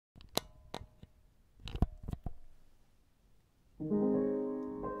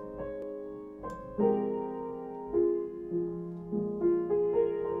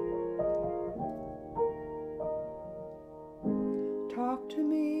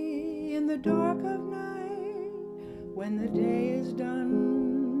me in the dark of night, when the day is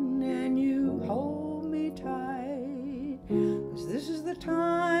done and you hold me tight, 'cause this is the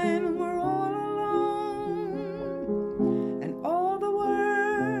time we're all alone, and all the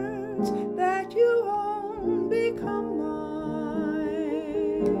words that you own become mine.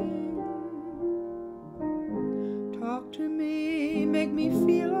 Talk to me, make me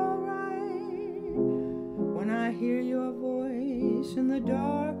feel alright, when I hear your voice in the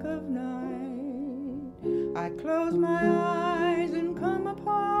dark of night. I close my eyes and come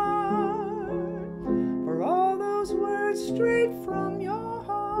apart, for all those words straight from your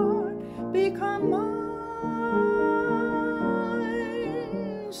heart become mine.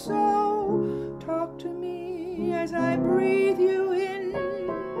 So talk to me as I breathe you in.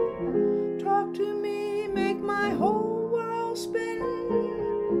 Talk to me, make my whole world spin.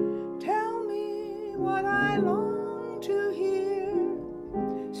 Tell me what I long to hear.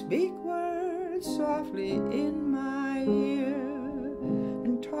 Speak words softly in my ear,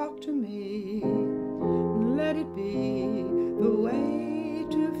 and talk to me, and let it be the way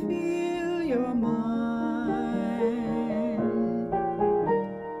to feel your mind.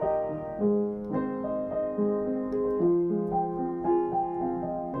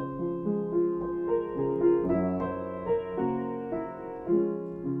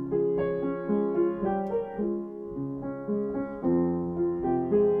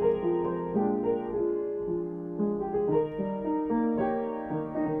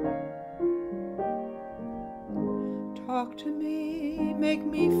 Talk to me, make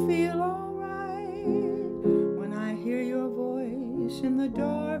me feel alright, when I hear your voice in the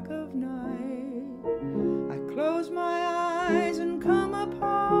dark of night. I close my eyes and come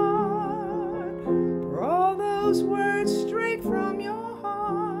apart, for all those words straight from your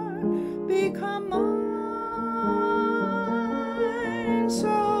heart become mine.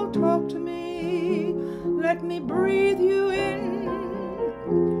 So talk to me, let me breathe you in.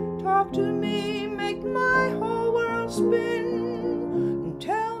 Talk to me, make my whole world spin, and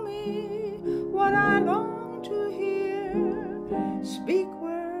tell me what I long to hear. Speak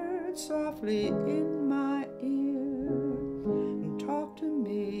words softly in